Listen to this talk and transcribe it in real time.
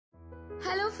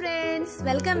friends,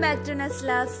 welcome back to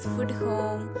Nasla's food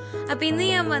home. അപ്പോൾ ഇന്ന്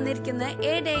ഞാൻ വന്നിരിക്കുന്ന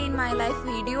a day in my life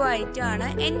video ആയിട്ടാണ്.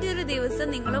 എൻ്റെ ഒരു ദിവസം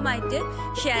നിങ്ങളുമായിട്ട്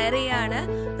ഷെയർ ചെയ്യാണ്.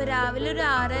 അപ്പോൾ രാവിലെ ഒരു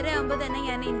 6:30 ആകുമ്പോൾ തന്നെ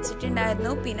ഞാൻ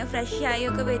എണീച്ചിട്ടുണ്ടായിരുന്നു. പിന്നെ ഫ്രഷ് ആയി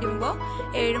ഒക്കെ വരുമ്പോൾ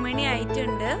 7 മണി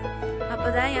ആയിട്ടുണ്ട്. അപ്പോൾ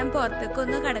ദാ ഞാൻ പുറത്തേക്ക്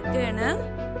ഒന്ന് കിടക്കുകയാണ്.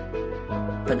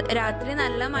 അപ്പോൾ രാത്രി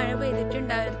നല്ല മഴ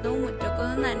പെയ്തിട്ടുണ്ടായിരുന്നു. മുറ്റൊക്കെ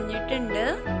ഒന്ന് നനഞ്ഞിട്ടുണ്ട്.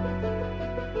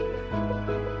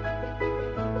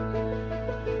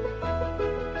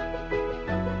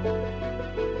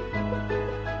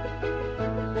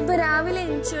 അപ്പോൾ രാവിലെ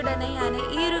എണീച്ച ഉടനെ ഞാൻ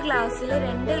ഈ ഒരു ഗ്ലാസ്സിൽ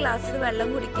 2 ഗ്ലാസ് വെള്ളം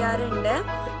കുടിക്കാറുണ്ട്.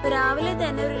 അപ്പോൾ രാവിലെ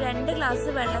തന്നെ ഒരു 2 ഗ്ലാസ്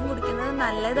വെള്ളം കുടിക്കുന്നത്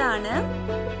നല്ലതാണ്.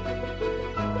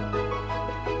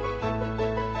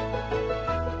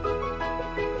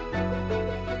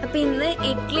 അപ്പൊ ഇന്ന്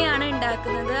ഇഡ്ഡലിയാണ്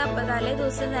ഉണ്ടാക്കുന്നത്. അപ്പൊ തലേ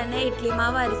ദിവസം തന്നെ ഇഡ്ഡലി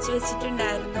മാവ് അരച്ചു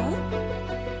വെച്ചിട്ടുണ്ടായിരുന്നു.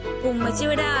 ഉമ്മച്ചി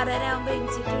ഇവിടെ 6:30 ആകുമ്പോൾ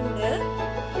എണീച്ചിട്ടുണ്ട്.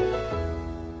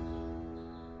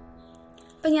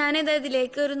 അപ്പൊ ഞാനിത്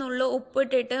ഇതിലേക്ക് ഒരു നുള്ളു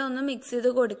ഉപ്പിട്ടിട്ട് ഒന്ന് മിക്സ് ചെയ്ത്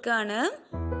കൊടുക്കാണ്.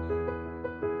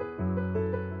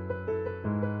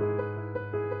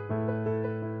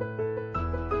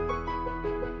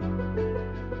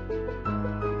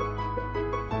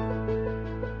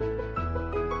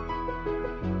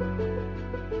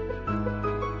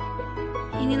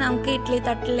 ഇനി നമുക്ക് ഇഡ്ഡലി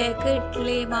തട്ടിലേക്ക്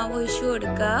ഇഡ്ഡലി മാവ് ഒഴിച്ചു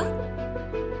കൊടുക്കാം.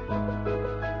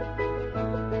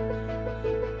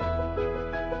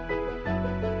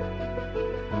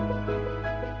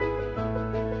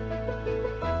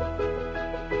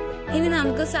 ഇനി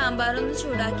നമുക്ക് സാമ്പാർ ഒന്ന്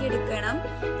ചൂടാക്കി എടുക്കണം.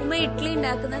 ഉമ്മ ഇഡ്ഡലി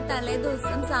ഉണ്ടാക്കുന്ന തലേ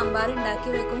ദിവസം സാമ്പാർ ഉണ്ടാക്കി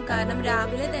വെക്കും. കാരണം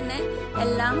രാവിലെ തന്നെ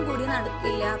എല്ലാം കൂടി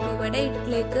നടക്കില്ല. അപ്പൊ ഇവിടെ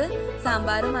ഇഡ്ഡലിക്ക്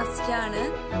സാമ്പാർ മസ്റ്റാണ്.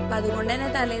 അപ്പൊ അതുകൊണ്ട് തന്നെ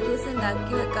തലേ ദിവസം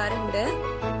ഉണ്ടാക്കി വെക്കാറുണ്ട്.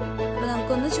 അപ്പൊ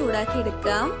നമുക്കൊന്ന് ചൂടാക്കി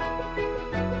എടുക്കാം.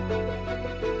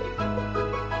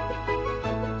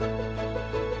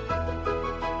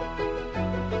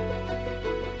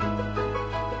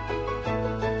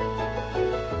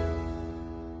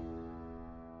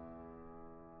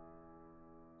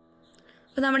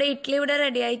 അപ്പൊ നമ്മുടെ ഇഡ്ഡലി ഇവിടെ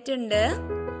റെഡി ആയിട്ടുണ്ട്.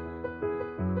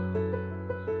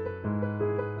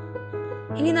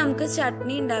 ഇനി നമുക്ക്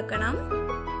ചട്നി ഉണ്ടാക്കണം.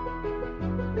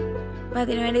 അപ്പൊ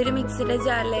അതിനുവേണ്ടി ഒരു മിക്സിയുടെ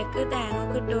ജാറിലേക്ക് തേങ്ങ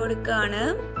ഒക്കെ ഇട്ട് കൊടുക്കുകയാണ്.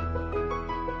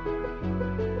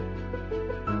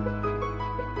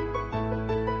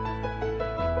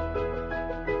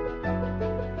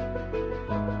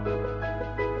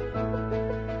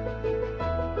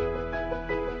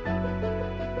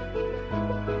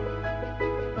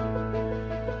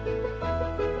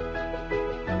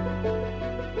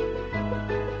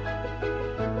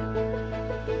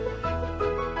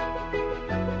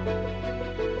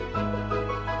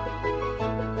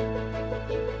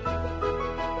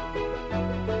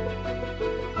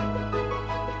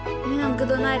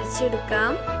 നമുക്കിതൊന്ന്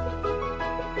അരച്ചെടുക്കാം.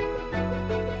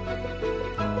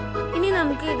 ഇനി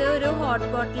നമുക്ക് ഇത് ഒരു ഹോട്ട്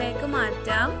പോട്ടിലേക്ക്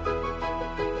മാറ്റാം.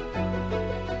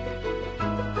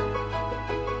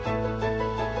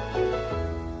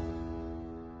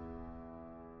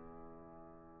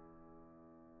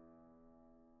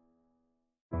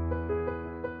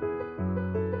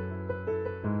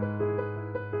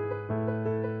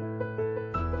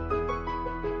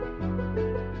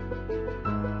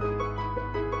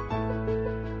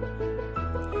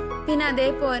 പിന്നെ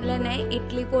അതേപോലെ തന്നെ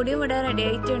ഇഡ്ഡലി പൊടിയും ഇവിടെ റെഡി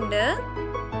ആയിട്ടുണ്ട്.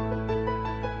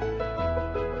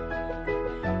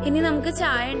 ഇനി നമുക്ക്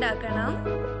ചായ ഉണ്ടാക്കണം.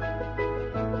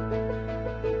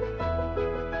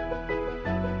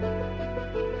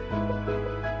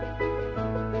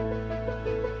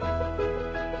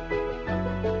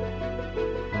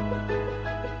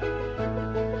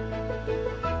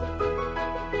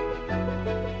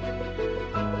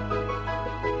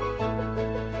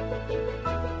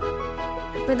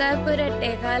 അപ്പൊ ഇതാ ഇപ്പൊ ഒരു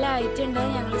 8:15 ആയിട്ടുണ്ട്.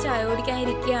 ഞങ്ങൾ ചായ കുടിക്കാൻ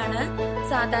ഇരിക്കുകയാണ്.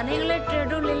 സാധാരണ ഞങ്ങൾ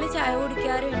 8:30 ഉള്ളിൽ ചായ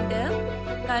കുടിക്കാറുണ്ട്.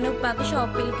 കാരണം ഉപ്പാക്ക്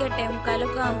ഷോപ്പിലേക്ക്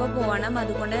 8:45 ആകുമ്പോൾ പോകണം.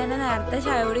 അതുകൊണ്ട് തന്നെ നേരത്തെ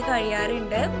ചായ കുടി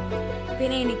കഴിയാറുണ്ട്.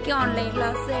 പിന്നെ എനിക്ക് ഓൺലൈൻ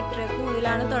ക്ലാസ് 8:30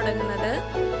 മുതലാണ് തുടങ്ങുന്നത്.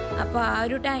 അപ്പൊ ആ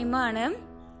ഒരു ടൈമാണ്.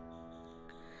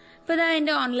 ഇപ്പൊ ഇതാ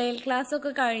എന്റെ ഓൺലൈൻ ക്ലാസ്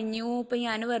ഒക്കെ കഴിഞ്ഞു. ഇപ്പൊ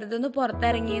ഞാൻ വെറുതെ ഒന്ന്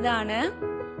പുറത്തിറങ്ങിയതാണ്.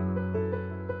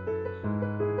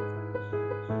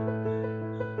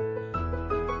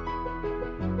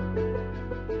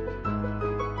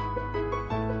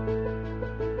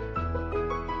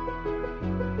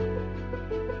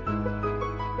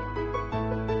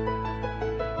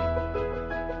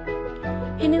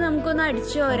 ഇനി നമുക്കൊന്ന്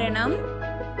അടിച്ചു വരണം.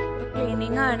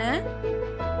 ക്ലീനിങ് ആണ്.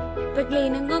 ഇപ്പൊ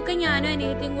ക്ലീനിങ് ഒക്കെ ഞാനും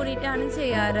അനിയത്തിയും കൂടിയിട്ടാണ്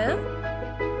ചെയ്യാറ്.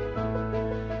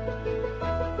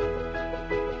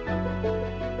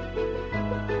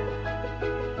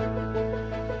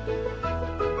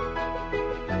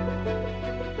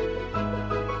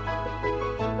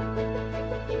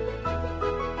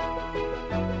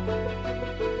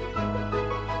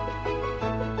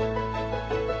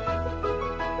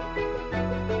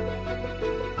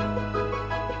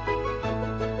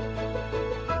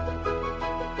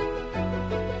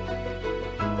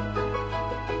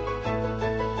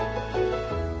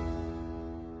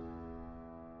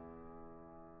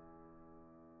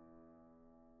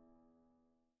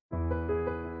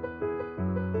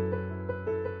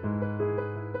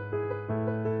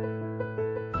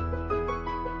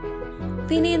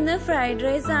 പിന്നെ ഇന്ന് ഫ്രൈഡ്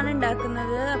റൈസ് ആണ്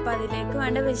ഉണ്ടാക്കുന്നത്. അപ്പൊ അതിലേക്ക്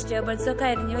വേണ്ട വെജിറ്റബിൾസ് ഒക്കെ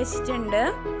അരിഞ്ഞു വെച്ചിട്ടുണ്ട്.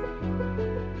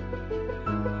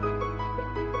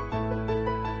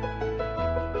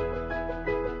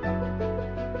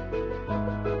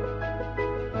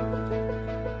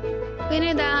 പിന്നെ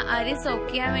ഇതാ അരി സോക്ക്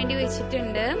ചെയ്യാൻ വേണ്ടി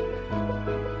വെച്ചിട്ടുണ്ട്.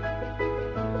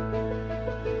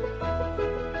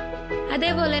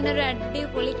 അതേപോലെ തന്നെ ഒരു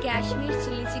അടിപൊളി കാശ്മീർ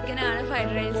ചില്ലി ചിക്കൻ ആണ്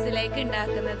ഫ്രൈഡ് റൈസിലേക്ക്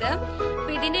ഉണ്ടാക്കുന്നത്. അപ്പൊ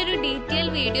ഇതിന്റെ ഒരു ഡീറ്റെയിൽ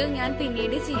വീഡിയോ ഞാൻ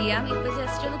പിന്നീട് ചെയ്യാം. ഇപ്പൊ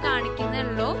ജസ്റ്റ് ഒന്ന് കാണിക്കുന്നേ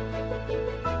ഉള്ളൂ.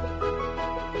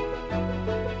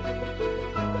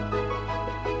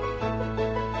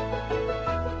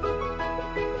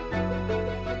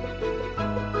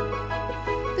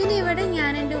 പിന്നെ ഇവിടെ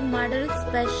ഞാൻ എൻ്റെ ഉമ്മയുടെ ഒരു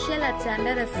സ്പെഷ്യൽ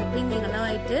അച്ചാറിന്റെ റെസിപ്പി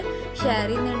നിങ്ങളുമായിട്ട് ഷെയർ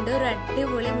ചെയ്യുന്നുണ്ട്. ഒരു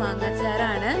അടിപൊളി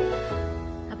മാങ്ങാച്ചാറാണ്.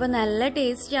 അപ്പൊ നല്ല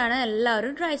ടേസ്റ്റ് ആണ്.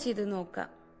 എല്ലാവരും ട്രൈ ചെയ്ത് നോക്കാം.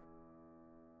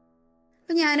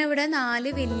 അപ്പൊ ഞാനിവിടെ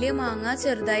 4 വലിയ മാങ്ങ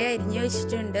ചെറുതായി അരിഞ്ഞു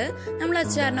വെച്ചിട്ടുണ്ട്. നമ്മൾ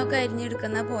അച്ചാറിനൊക്കെ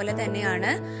അരിഞ്ഞെടുക്കുന്ന പോലെ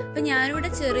തന്നെയാണ്. അപ്പൊ ഞാനിവിടെ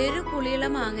ചെറിയൊരു പുളിയുള്ള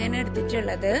മാങ്ങയാണ്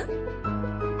എടുത്തിട്ടുള്ളത്.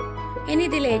 ഇനി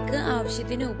ഇതിലേക്ക്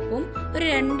ആവശ്യത്തിന് ഉപ്പും ഒരു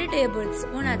 2 ടേബിൾ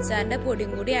സ്പൂൺ അച്ചാറിന്റെ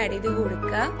പൊടിയും കൂടി ആഡ് ചെയ്ത്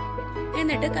കൊടുക്കുക.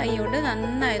 എന്നിട്ട് കൈകൊണ്ട്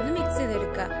നന്നായി ഒന്ന് മിക്സ്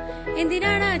ചെയ്തെടുക്കുക.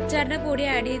 എന്തിനാണ് അച്ചാറിന്റെ പൊടി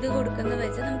ആഡ് ചെയ്ത് കൊടുക്കുന്നത്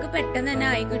വെച്ചാൽ നമുക്ക് പെട്ടെന്ന് തന്നെ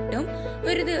ആയി കിട്ടും.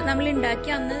 നമ്മൾ ഉണ്ടാക്കി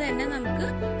അന്ന് തന്നെ നമുക്ക്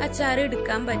അച്ചാർ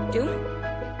എടുക്കാൻ പറ്റും.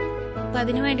 അപ്പൊ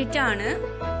അതിനു വേണ്ടിയിട്ടാണ്.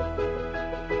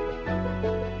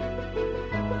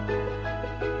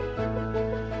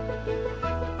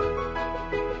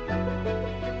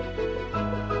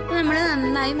 നമ്മൾ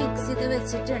നന്നായി മിക്സ് ചെയ്ത്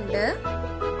വെച്ചിട്ടുണ്ട്.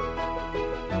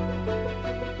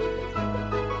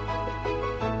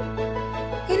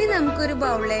 ഇനി നമുക്കൊരു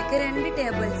ബൗളിലേക്ക് 2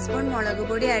 ടേബിൾ സ്പൂൺ മുളക്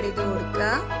പൊടി ആഡ് ചെയ്ത് കൊടുക്കുക.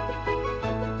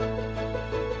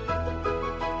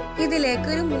 ഇതിലേക്ക്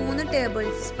ഒരു 3 ടേബിൾ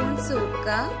സ്പൂൺ സുർക്ക,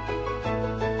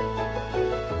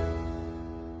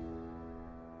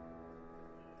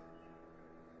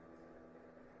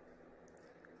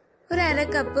 ഒരു 1/2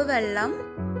 കപ്പ് വെള്ളം,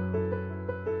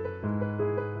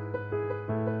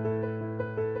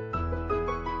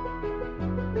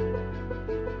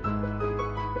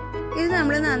 ഇത്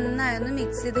നമ്മൾ നന്നായി ഒന്ന്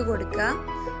മിക്സ് ചെയ്ത് കൊടുക്കുക.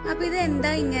 അപ്പൊ ഇത്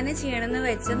എന്താ ഇങ്ങനെ ചെയ്യണമെന്ന്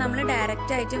വെച്ചാൽ നമ്മൾ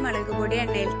ഡയറക്റ്റ് ആയിട്ട് മുളക് പൊടി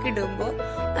എണ്ണയിലേക്ക് ഇടുമ്പോൾ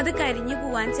അത് കരിഞ്ഞു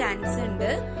പോവാൻ ചാൻസ്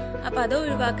ഉണ്ട്. അപ്പൊ അത്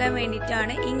ഒഴിവാക്കാൻ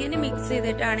വേണ്ടിയിട്ടാണ് ഇങ്ങനെ മിക്സ്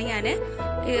ചെയ്തിട്ടാണ് ഞാൻ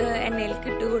എണ്ണയിലേക്ക്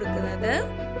ഇട്ട് കൊടുക്കുന്നത്.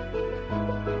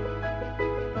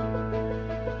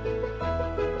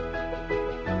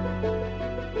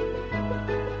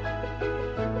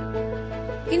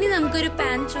 ഇനി നമുക്കൊരു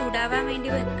പാൻ ചൂടാവാൻ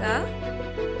വേണ്ടി വെക്കാം.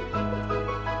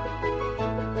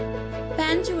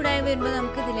 പാൻ ചൂടായി വരുമ്പോൾ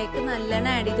നമുക്ക് ഇതിലേക്ക് നല്ലെണ്ണ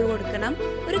ആഡ് ചെയ്ത് കൊടുക്കണം.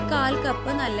 ഒരു 1/4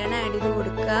 കപ്പ് നല്ലെണ്ണ ആഡ് ചെയ്ത്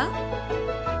കൊടുക്കുക.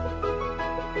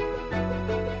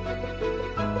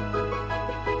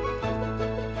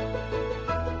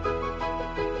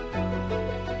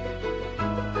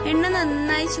 എണ്ണ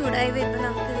നന്നായി ചൂടായി വരുമ്പോൾ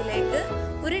നമുക്ക് ഇതിലേക്ക്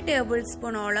 1 ടേബിൾ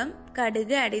സ്പൂണോളം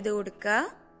കടുക് ആഡ് ചെയ്ത് കൊടുക്കുക.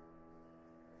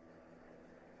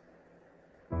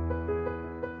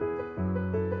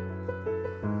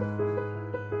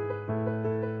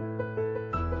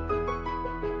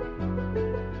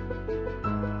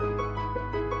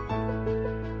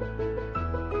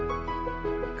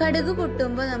 കടുക്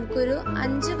പൊട്ടുമ്പോൾ നമുക്കൊരു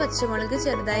 5 പച്ചമുളക്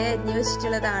ചെറുതായി അരിഞ്ഞു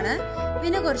വെച്ചിട്ടുള്ളതാണ്.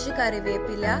 പിന്നെ കുറച്ച്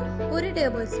കറിവേപ്പില, 1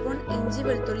 ടേബിൾ സ്പൂൺ ഇഞ്ചി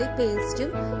വെളുത്തുള്ളി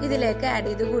പേസ്റ്റും ഇതിലേക്ക് ആഡ്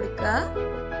ചെയ്ത് കൊടുക്കുക.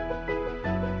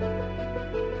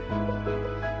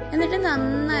 എന്നിട്ട്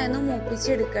നന്നായി ഒന്ന്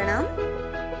മൂപ്പിച്ചെടുക്കണം.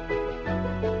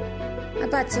 ആ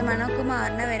പച്ചമണമൊക്കെ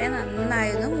മാറുന്ന വരെ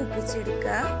നന്നായി ഒന്ന്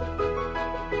മൂപ്പിച്ചെടുക്കുക.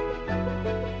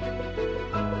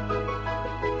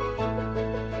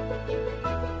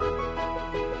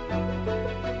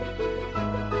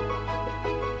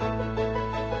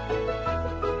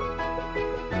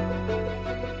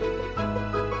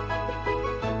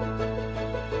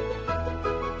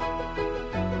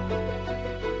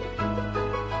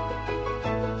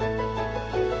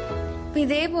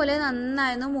 ഇതേപോലെ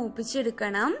നന്നായി ഒന്ന്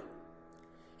മൂപ്പിച്ചെടുക്കണം.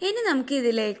 ഇനി നമുക്ക്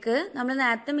ഇതിലേക്ക് നമ്മൾ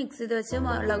നേരത്തെ മിക്സ് ചെയ്ത് വെച്ച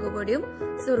മുളക് പൊടിയും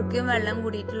സുർക്കയും വെള്ളം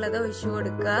കൂടിയിട്ടുള്ളത് ഒഴിച്ചു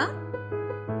കൊടുക്കുക.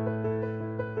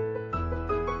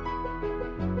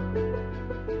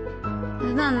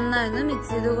 ഇത് നന്നായി ഒന്ന്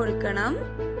മിക്സ് ചെയ്ത് കൊടുക്കണം.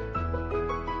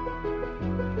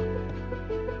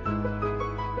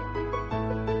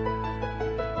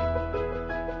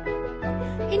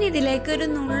 ഇനി ഇതിലേക്ക് ഒരു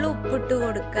നുള്ളു ഉപ്പിട്ട്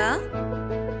കൊടുക്കുക.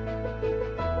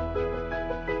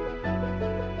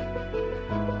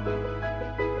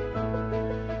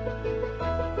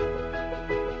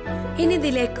 ഇനി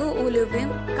ഇതിലേക്ക്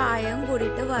ഉലുവയും കായവും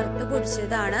കൂടിയിട്ട് വറുത്ത്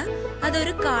പൊടിച്ചതാണ്.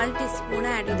 അതൊരു 1/4 ടീസ്പൂൺ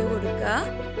ആഡ് ചെയ്ത് കൊടുക്കുക.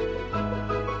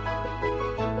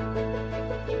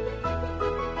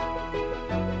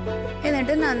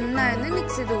 എന്നിട്ട് നന്നായി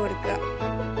മിക്സ് ചെയ്ത് കൊടുക്കുക.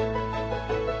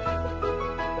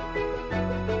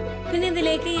 പിന്നെ ഇതിലേക്ക്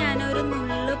ഇതിലേക്ക് ഞാനൊരു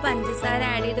നുള്ളു പഞ്ചസാര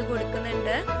ആഡ് ചെയ്ത്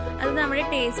കൊടുക്കുന്നുണ്ട്. അത് നമ്മുടെ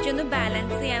ടേസ്റ്റ് ഒന്ന്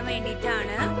ബാലൻസ് ചെയ്യാൻ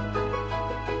വേണ്ടിയിട്ടാണ്.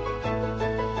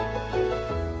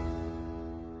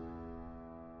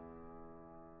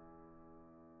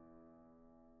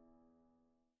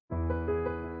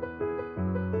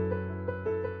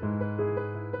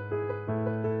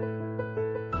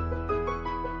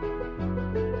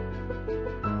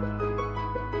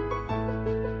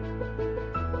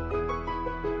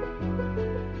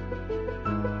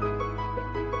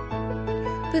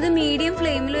 ഇത് മീഡിയം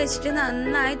ഫ്ലെയിമിൽ വെച്ചിട്ട്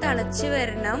നന്നായി തിളച്ച്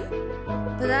വരണം.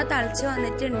 അപ്പൊ ഇതാ തിളച്ച്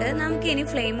വന്നിട്ടുണ്ട്. നമുക്ക് ഇനി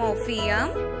ഫ്ലെയിം ഓഫ് ചെയ്യാം.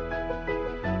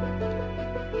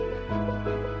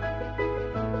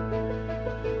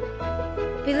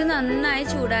 ഇത് നന്നായി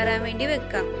ചൂടാറാൻ വേണ്ടി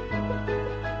വെക്കാം.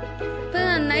 ഇപ്പൊ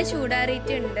നന്നായി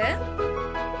ചൂടാറിയിട്ടുണ്ട്.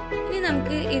 ഇനി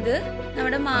നമുക്ക് ഇത്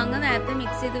നമ്മുടെ മാങ്ങ നേരത്തെ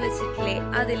മിക്സ് ചെയ്ത് വെച്ചിട്ടില്ലേ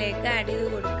അതിലേക്ക് ആഡ് ചെയ്ത്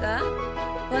കൊടുക്കുക.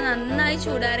 അപ്പൊ നന്നായി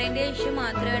ചൂടാറിയതിന്റെ ശേഷം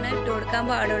മാത്രമേ ഇട്ട് കൊടുക്കാൻ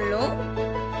പാടുള്ളൂ.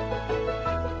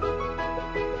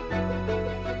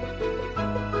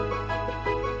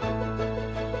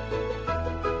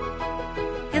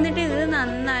 എന്നിട്ട് ഇത്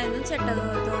നന്നായി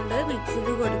ചട്ടകത്തോണ്ട് മിക്സ്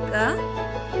ചെയ്ത് കൊടുക്കുക.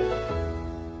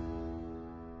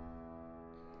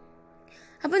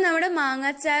 അപ്പൊ നമ്മുടെ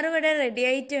മാങ്ങാച്ചാറ് ഇവിടെ റെഡി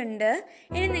ആയിട്ടുണ്ട്.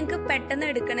 ഇനി നിങ്ങൾക്ക് പെട്ടെന്ന്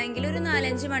എടുക്കണമെങ്കിൽ ഒരു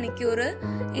 4-5 മണിക്കൂർ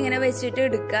ഇങ്ങനെ വെച്ചിട്ട്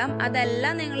എടുക്കാം.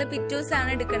 അതല്ല നിങ്ങൾ പിറ്റേ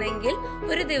ദിവസമാണ് എടുക്കണമെങ്കിൽ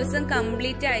ഒരു ദിവസം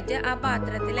കംപ്ലീറ്റ് ആയിട്ട് ആ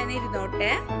പാത്രത്തിൽ തന്നെ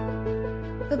ഇരുന്നോട്ടെ.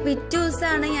 ഇപ്പൊ പിറ്റേ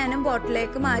ദിവസമാണ് ഞാനും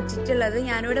ബോട്ടിലേക്ക് മാറ്റിയിട്ടുള്ളത്.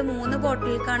 ഞാനിവിടെ 3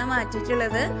 ബോട്ടിലേക്കാണ്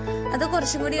മാറ്റിയിട്ടുള്ളത്. അത്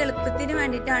കുറച്ചും കൂടി എളുപ്പത്തിന്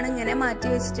വേണ്ടിയിട്ടാണ് ഇങ്ങനെ മാറ്റി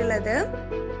വെച്ചിട്ടുള്ളത്.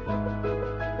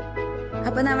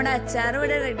 അപ്പൊ നമ്മുടെ അച്ചാർ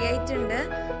ഇവിടെ റെഡി ആയിട്ടുണ്ട്.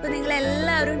 അപ്പൊ നിങ്ങൾ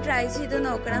എല്ലാവരും ട്രൈ ചെയ്ത്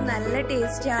നോക്കണം. നല്ല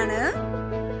ടേസ്റ്റ് ആണ്.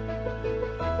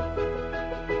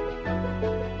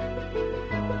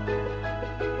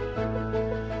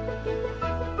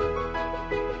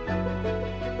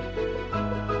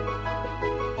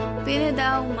 പിന്നെ ഇതാ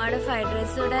ഉമ്മയുടെ ഫ്രൈഡ്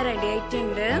റൈസ് ഇവിടെ റെഡി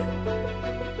ആയിട്ടുണ്ട്.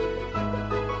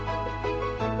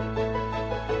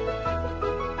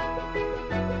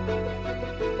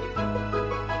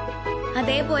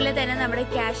 അതേപോലെ തന്നെ നമ്മുടെ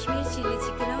കാശ്മീർ ചില്ലി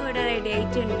ചിക്കനും ഇവിടെ റെഡി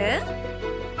ആയിട്ടുണ്ട്.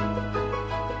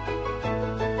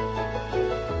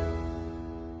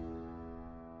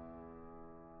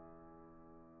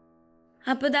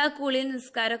 അപ്പൊ ഇതാ കുളി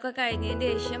നിസ്കാരമൊക്കെ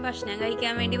കഴിഞ്ഞതിന് ശേഷം ഭക്ഷണം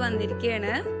കഴിക്കാൻ വേണ്ടി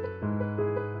വന്നിരിക്കുകയാണ്.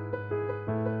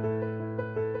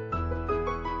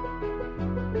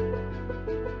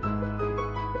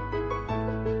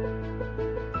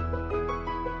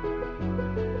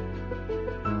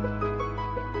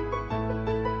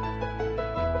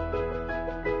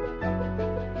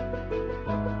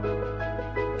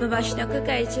 ഇപ്പൊ ഭക്ഷണമൊക്കെ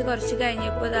കഴിച്ച് കുറച്ച്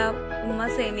കഴിഞ്ഞപ്പോ ഇതാ ഉമ്മ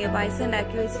സേമിയ പായസം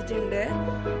ഉണ്ടാക്കി വെച്ചിട്ടുണ്ട്.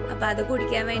 അപ്പൊ അത്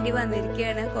കുടിക്കാൻ വേണ്ടി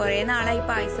വന്നിരിക്കുകയാണ്. കുറെ നാളായി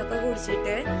പായസമൊക്കെ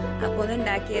കുടിച്ചിട്ട്. അപ്പൊ അത്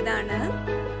ഉണ്ടാക്കിയതാണ്.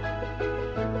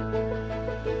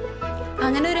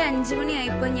 അങ്ങനെ ഒരു 5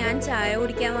 മണിയായപ്പോ ഞാൻ ചായ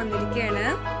കുടിക്കാൻ വന്നിരിക്കുകയാണ്.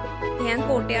 ഞാൻ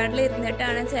കോട്ടയാടിൽ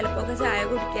ഇരുന്നിട്ടാണ് ചിലപ്പോ ചായ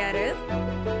കുടിക്കാറ്.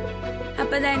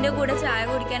 അപ്പൊ എന്റെ കൂടെ ചായ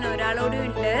കുടിക്കാൻ ഒരാളോടും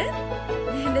ഉണ്ട്.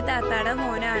 എന്റെ താത്താടെ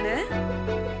മോനാണ്.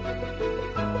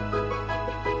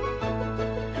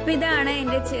 അപ്പൊ ഇതാണ്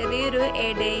എന്റെ ചെറിയൊരു A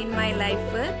day in my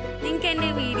life. നിങ്ങൾക്ക് എന്റെ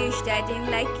വീഡിയോ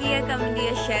ഇഷ്ടമായിട്ട് ലൈക്ക് ചെയ്യുക, കമന്റ്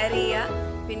ചെയ്യുക, ഷെയർ ചെയ്യുക.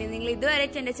 പിന്നെ നിങ്ങൾ ഇതുവരെ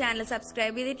എന്റെ ചാനൽ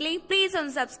സബ്സ്ക്രൈബ് ചെയ്തിട്ടില്ലെങ്കിൽ പ്ലീസ്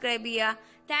ഒന്ന് സബ്സ്ക്രൈബ് ചെയ്യുക.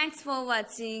 Thanks for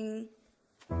watching.